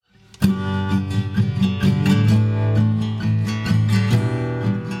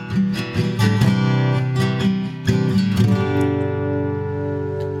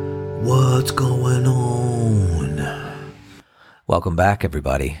Welcome back,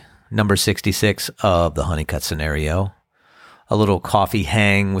 everybody. Number 66 of the Honeycut Scenario. A little coffee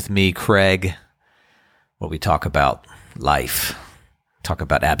hang with me, Craig, where we talk about life, talk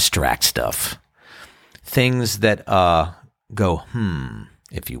about abstract stuff, things that go,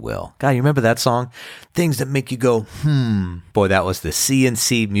 if you will. God, you remember that song? Things that make you go, Boy, that was the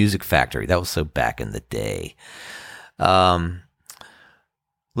CNC Music Factory. That was so back in the day.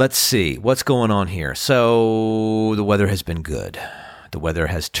 Let's see what's going on here. So the weather has been good. The weather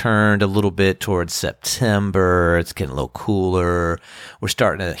has turned a little bit towards September. It's getting a little cooler. We're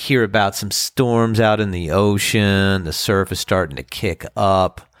starting to hear about some storms out in the ocean. The surf is starting to kick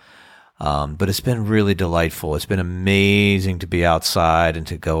up. But it's been really delightful. It's been amazing to be outside and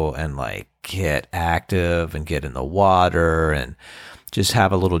to go and get active and get in the water and just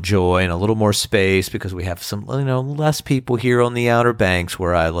have a little joy and a little more space because we have some, less people here on the Outer Banks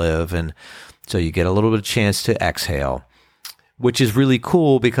where I live. And so you get a little bit of chance to exhale, which is really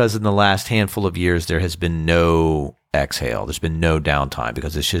cool because in the last handful of years, there has been no exhale. There's been no downtime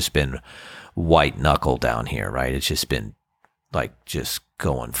because it's just been white knuckle down here, right? It's just been just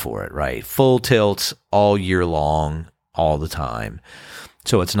going for it, right? Full tilts all year long, all the time.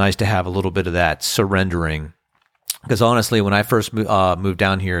 So it's nice to have a little bit of that surrendering. Because honestly, when I first moved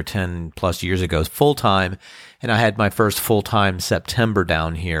down here 10 plus years ago, full-time, and I had my first full-time September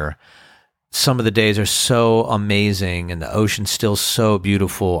down here, some of the days are so amazing and the ocean's still so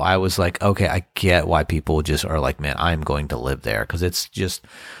beautiful. I was like, okay, I get why people just are like, man, I'm going to live there because it's just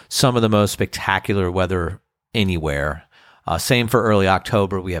some of the most spectacular weather anywhere. Same for early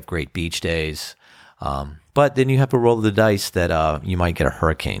October. We have great beach days. But then you have to roll the dice that you might get a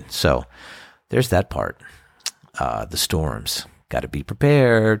hurricane. So there's that part. The storms. Got to be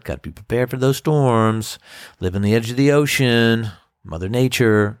prepared. Got to be prepared for those storms. Live on the edge of the ocean. Mother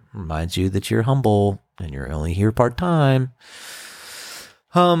Nature reminds you that you're humble and you're only here part-time.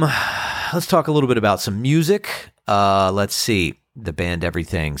 Let's talk a little bit about some music. Let's see. The band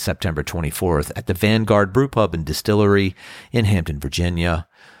Everything, September 24th at the Vanguard Brew Pub and Distillery in Hampton, Virginia.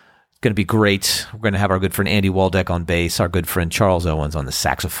 Going to be great. We're going to have our good friend Andy Waldeck on bass, our good friend Charles Owens on the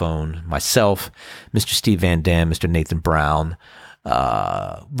saxophone, myself, Mr. Steve Van Dam, Mr. Nathan Brown.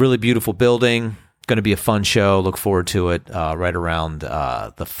 Really beautiful building. Going to be a fun show. Look forward to it right around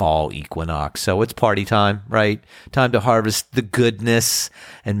the fall equinox. So it's party time, right? Time to harvest the goodness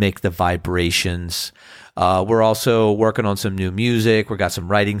and make the vibrations. We're also working on some new music. We got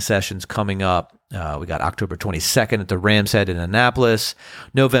some writing sessions coming up. We got October 22nd at the Ram's Head in Annapolis,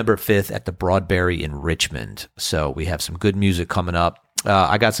 November 5th at the Broadberry in Richmond. So we have some good music coming up.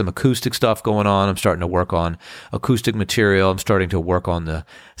 I got some acoustic stuff going on. I'm starting to work on acoustic material. I'm starting to work on the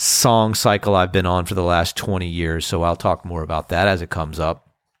song cycle I've been on for the last 20 years. So I'll talk more about that as it comes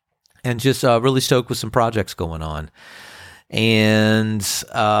up. And just really stoked with some projects going on. And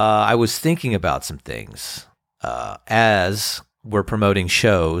I was thinking about some things as we're promoting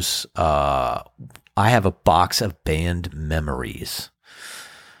shows. I have a box of band memories,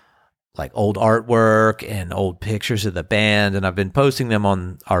 like old artwork and old pictures of the band, and I've been posting them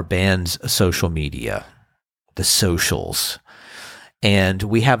on our band's social media, the socials. And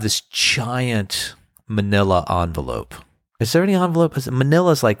we have this giant manila envelope. Is there any envelope? Is it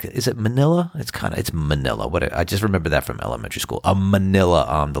Manila's is it Manila? It's Manila. I just remember that from elementary school. A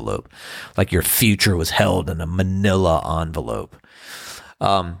Manila envelope. Like your future was held in a Manila envelope.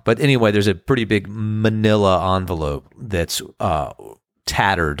 But anyway, there's a pretty big Manila envelope that's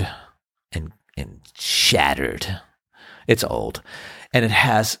tattered and shattered. It's old. And it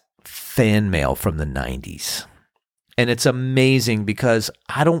has fan mail from the 90s. And it's amazing because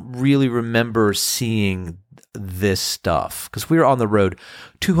I don't really remember seeing this stuff because we were on the road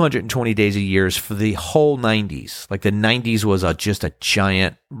 220 days a year for the whole 90s. Like the 90s was just a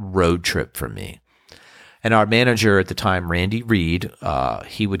giant road trip for me. And our manager at the time, Randy Reed,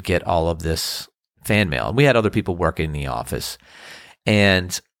 he would get all of this fan mail. And we had other people working in the office.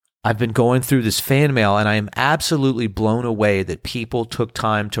 And I've been going through this fan mail, and I am absolutely blown away that people took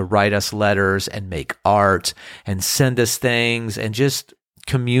time to write us letters and make art and send us things and just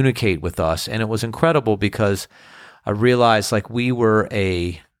communicate with us. And it was incredible because I realized we were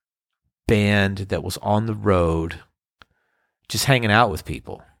a band that was on the road just hanging out with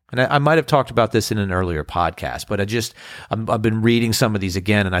people. And I might have talked about this in an earlier podcast, but I've been reading some of these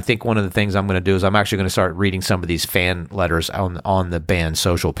again, and I think one of the things I'm going to do is I'm actually going to start reading some of these fan letters on the band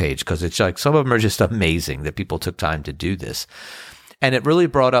social page, because it's some of them are just amazing that people took time to do this. And it really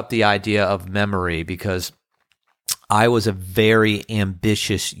brought up the idea of memory, because I was a very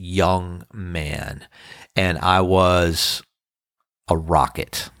ambitious young man, and I was a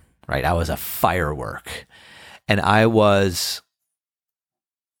rocket, right? I was a firework, and I was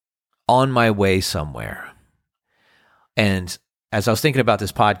on my way somewhere. And as I was thinking about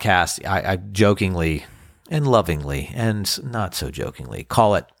this podcast, I jokingly and lovingly and not so jokingly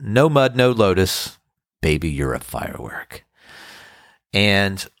call it "No Mud, No Lotus, Baby, You're a Firework."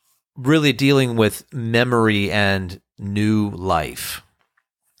 And really dealing with memory and new life.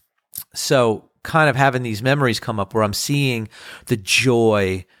 So kind of having these memories come up where I'm seeing the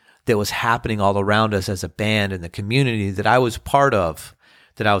joy that was happening all around us as a band and the community that I was part of,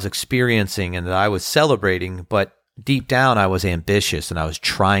 that I was experiencing and that I was celebrating, but deep down I was ambitious and I was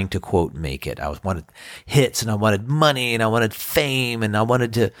trying to, quote, make it. wanted hits and I wanted money and I wanted fame and I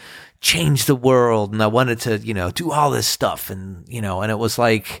wanted to change the world and I wanted to, do all this stuff. And, and it was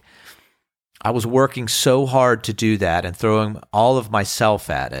like I was working so hard to do that and throwing all of myself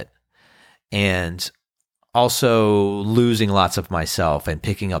at it. And also losing lots of myself and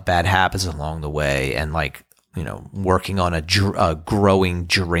picking up bad habits along the way and working on a growing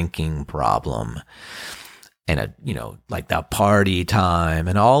drinking problem and the party time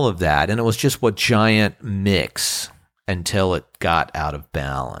and all of that. And it was just a giant mix until it got out of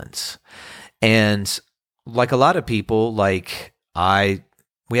balance. And like a lot of people, we had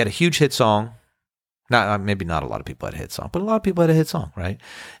a huge hit song. Maybe not a lot of people had a hit song, but a lot of people had a hit song, right?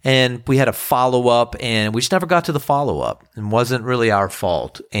 And we had a follow-up, and we just never got to the follow-up. It wasn't really our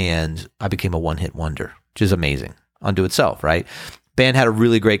fault, and I became a one-hit wonder, which is amazing unto itself, right? Band had a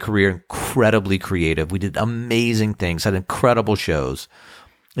really great career, incredibly creative. We did amazing things, had incredible shows,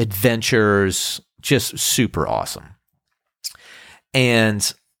 adventures, just super awesome.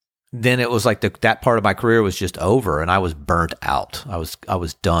 And then it was like that part of my career was just over, and I was burnt out. I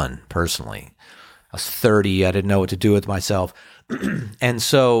was done personally. I was 30. I didn't know what to do with myself. And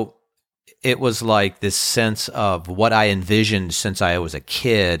so it was like this sense of what I envisioned since I was a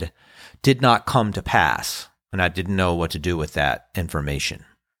kid did not come to pass. And I didn't know what to do with that information.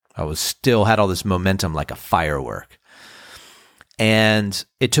 I was still had all this momentum like a firework. And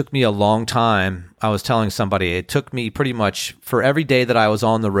it took me a long time. I was telling somebody, it took me pretty much for every day that I was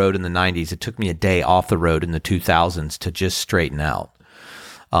on the road in the 90s, it took me a day off the road in the 2000s to just straighten out.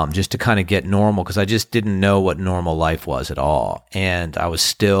 Just to kind of get normal, because I just didn't know what normal life was at all. And I was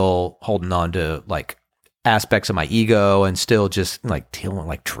still holding on to aspects of my ego and still just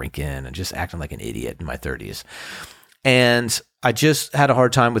dealing drinking and just acting like an idiot in my 30s. And I just had a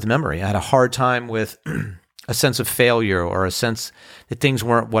hard time with memory. I had a hard time with a sense of failure or a sense that things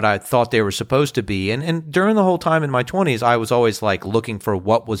weren't what I thought they were supposed to be. And during the whole time in my 20s, I was always looking for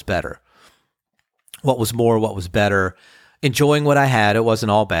what was better, what was more, what was better. Enjoying what I had. It wasn't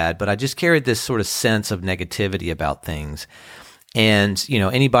all bad, but I just carried this sort of sense of negativity about things. And,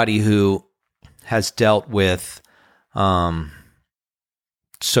 anybody who has dealt with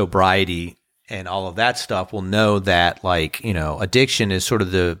sobriety and all of that stuff will know that, addiction is sort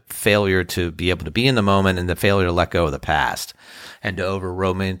of the failure to be able to be in the moment and the failure to let go of the past and to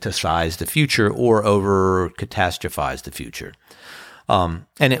over-romanticize the future or over-catastrophize the future. And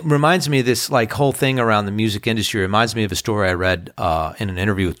it reminds me of this whole thing around the music industry. It reminds me of a story I read in an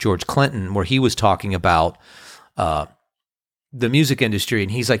interview with George Clinton where he was talking about the music industry.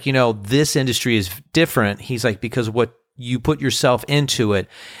 And he's like, this industry is different. He's like, because what you put yourself into it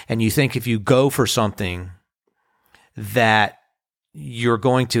and you think if you go for something that you're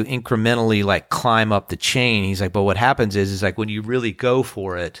going to incrementally climb up the chain. He's like, but what happens is when you really go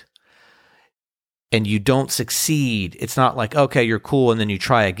for it, and you don't succeed, it's not like, okay, you're cool, and then you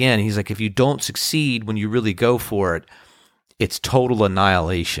try again. He's like, if you don't succeed when you really go for it, it's total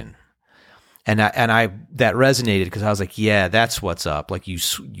annihilation. And I that resonated because I was like, yeah, that's what's up.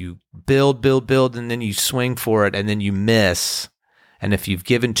 You build, and then you swing for it, and then you miss. And if you've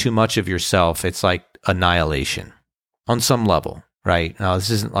given too much of yourself, it's like annihilation on some level, right? Now, this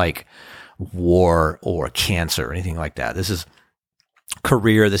isn't like war or cancer or anything like that. This is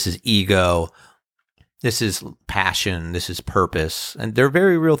career. This is ego. This is passion, this is purpose, and they're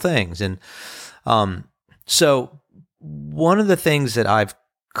very real things. And so one of the things that I've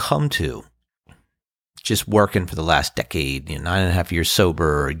come to just working for the last decade, 9.5 years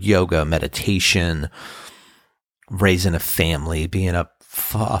sober, yoga, meditation, raising a family, being a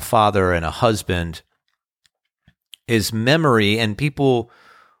father and a husband, is memory. And people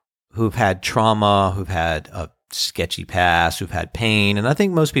who've had trauma, who've had a sketchy past, who've had pain. And I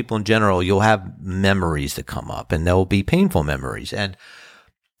think most people in general, you'll have memories that come up and they'll be painful memories and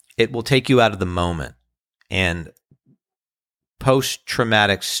it will take you out of the moment. And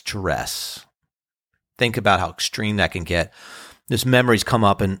post-traumatic stress, think about how extreme that can get. These memories come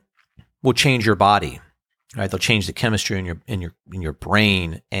up and will change your body, right? They'll change the chemistry in your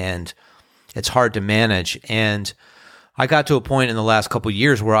brain and it's hard to manage. And I got to a point in the last couple of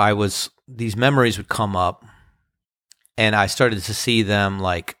years where these memories would come up and I started to see them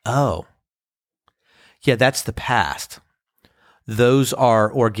like, oh, yeah, that's the past. Those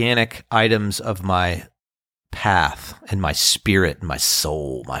are organic items of my path and my spirit, my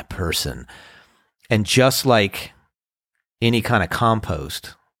soul, my person. And just like any kind of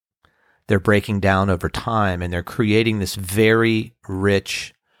compost, they're breaking down over time and they're creating this very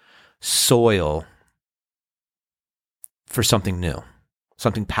rich soil for something new,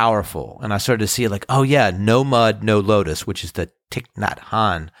 something powerful. And I started to see it like, oh yeah, no mud, no lotus, which is the Thich Nhat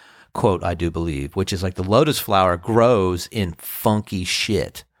Hanh quote, I do believe, which is like the lotus flower grows in funky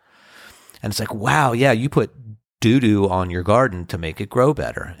shit. And it's like, wow, yeah, you put doo-doo on your garden to make it grow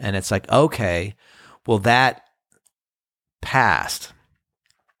better. And it's like, okay, well, that past,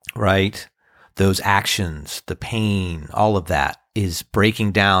 right? Those actions, the pain, all of that is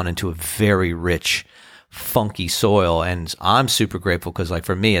breaking down into a very rich, funky soil. And I'm super grateful because, like,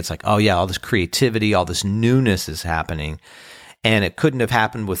 for me, it's like, oh yeah, all this creativity, all this newness is happening. And it couldn't have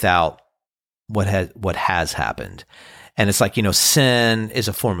happened without what has happened. And it's like, sin is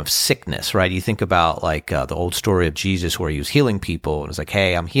a form of sickness, right? You think about like the old story of Jesus where he was healing people and it's like,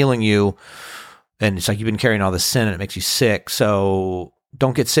 hey, I'm healing you. And it's like, you've been carrying all this sin and it makes you sick. So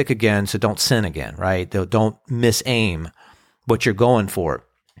don't get sick again. So don't sin again, right? Don't misaim what you're going for.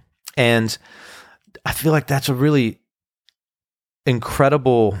 And I feel like that's a really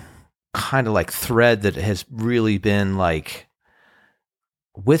incredible kind of like thread that has really been like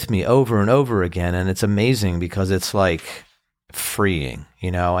with me over and over again. And it's amazing because it's like freeing,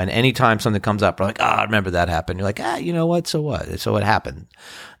 and anytime something comes up, we're like, I remember that happened. You're like, you know what? So what? So it happened.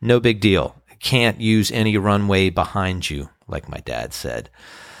 No big deal. Can't use any runway behind you, like my dad said.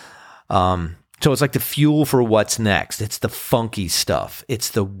 So it's like the fuel for what's next. It's the funky stuff. It's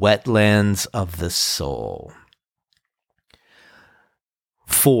the wetlands of the soul.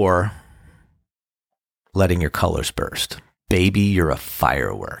 4, letting your colors burst. Baby, you're a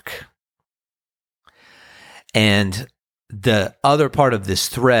firework. And the other part of this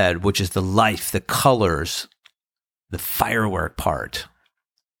thread, which is the life, the colors, the firework part,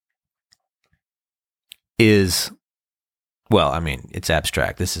 is, well, I mean, it's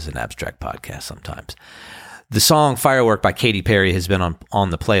abstract. This is an abstract podcast sometimes. The song Firework by Katy Perry has been on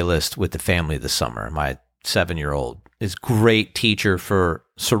the playlist with the family this summer. My 7-year-old is great teacher for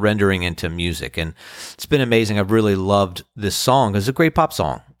surrendering into music. And it's been amazing. I've really loved this song. It's a great pop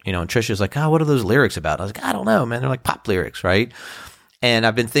song. And Trisha's like, what are those lyrics about? I was like, I don't know, man. They're like pop lyrics, right? And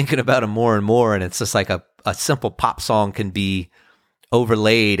I've been thinking about them more and more. And it's just like a simple pop song can be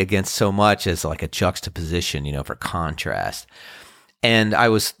overlaid against so much as like a juxtaposition, for contrast. And I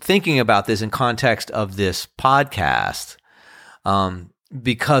was thinking about this in context of this podcast,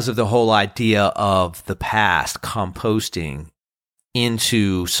 because of the whole idea of the past composting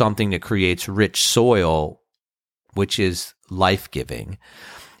into something that creates rich soil, which is life-giving.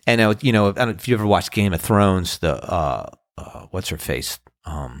 And, I don't know if you ever watched Game of Thrones, the, what's her face?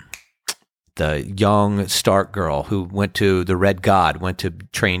 The young Stark girl who went to the Red God, went to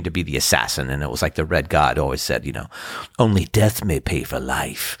train to be the assassin. And it was like the Red God always said, only death may pay for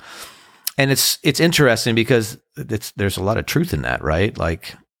life. And it's interesting because there's a lot of truth in that, right?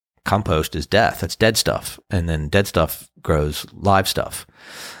 Like compost is death. That's dead stuff. And then dead stuff grows live stuff.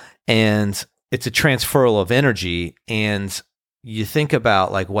 And it's a transferal of energy. And you think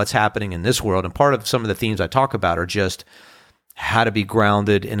about like what's happening in this world. And part of some of the themes I talk about are just how to be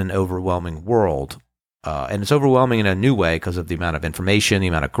grounded in an overwhelming world. And it's overwhelming in a new way because of the amount of information, the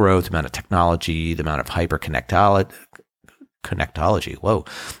amount of growth, the amount of technology, the amount of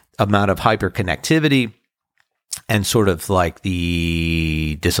amount of hyperconnectivity, and sort of like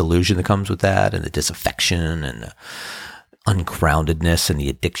the disillusion that comes with that, and the disaffection, and the ungroundedness, and the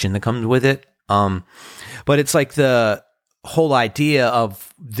addiction that comes with it. But it's like the whole idea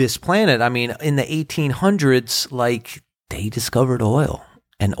of this planet. I mean, in the 1800s, like they discovered oil.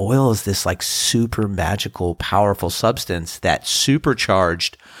 And oil is this like super magical, powerful substance that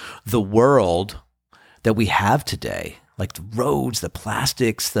supercharged the world that we have today. Like the roads, the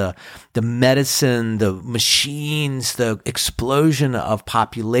plastics, the medicine, the machines, the explosion of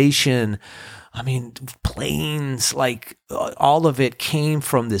population. I mean, planes, like all of it came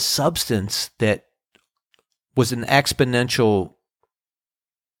from this substance that was an exponential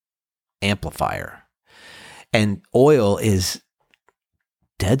amplifier. And oil is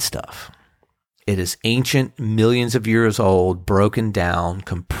dead stuff. It is ancient, millions of years old, broken down,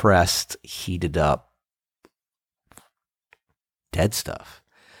 compressed, heated up, dead stuff.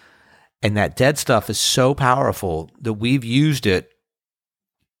 And that dead stuff is so powerful that we've used it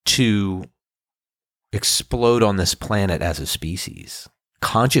to explode on this planet as a species,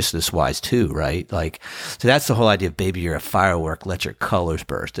 consciousness-wise too, right? Like, so that's the whole idea of baby, you're a firework, let your colors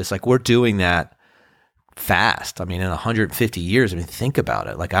burst. It's like we're doing that fast. I mean, in 150 years, I mean, think about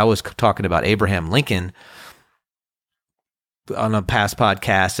it. Like I was talking about Abraham Lincoln on a past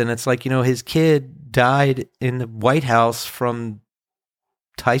podcast, and it's like, his kid died in the White House from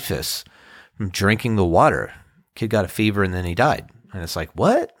typhus, from drinking the water. Kid got a fever and then he died. And it's like,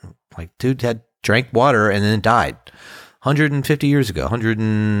 what? Like, dude drank water and then died 150 years ago,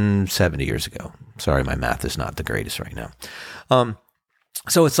 170 years ago. Sorry, my math is not the greatest right now.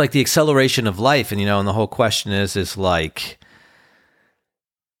 So it's like the acceleration of life, and and the whole question is like,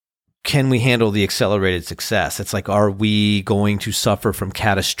 can we handle the accelerated success? It's like, are we going to suffer from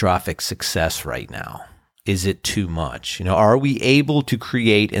catastrophic success right now? Is it too much? Are we able to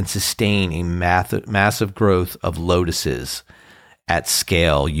create and sustain a massive growth of lotuses at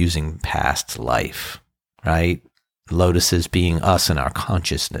scale using past life, right? Lotuses being us and our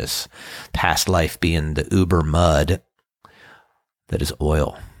consciousness, past life being the uber mud that is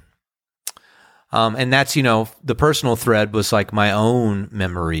oil. And that's, the personal thread was like my own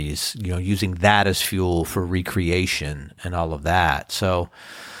memories, using that as fuel for recreation and all of that. So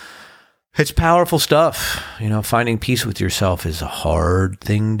it's powerful stuff. Finding peace with yourself is a hard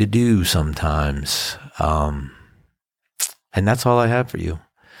thing to do sometimes. And that's all I have for you.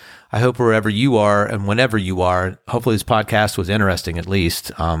 I hope wherever you are and whenever you are, hopefully this podcast was interesting at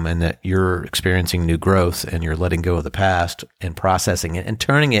least, and that you're experiencing new growth and you're letting go of the past and processing it and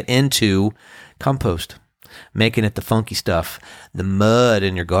turning it into compost, making it the funky stuff, the mud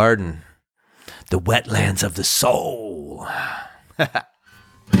in your garden, the wetlands of the soul. Cause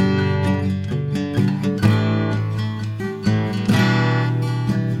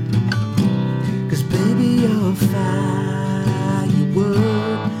baby, you're firework.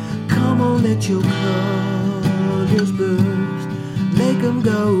 Come on, let your colors burst. Make them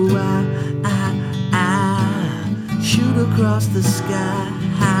go, shoot across the sky.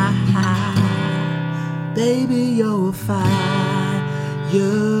 Baby, you're a firework.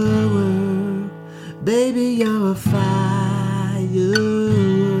 Baby, you're a firework.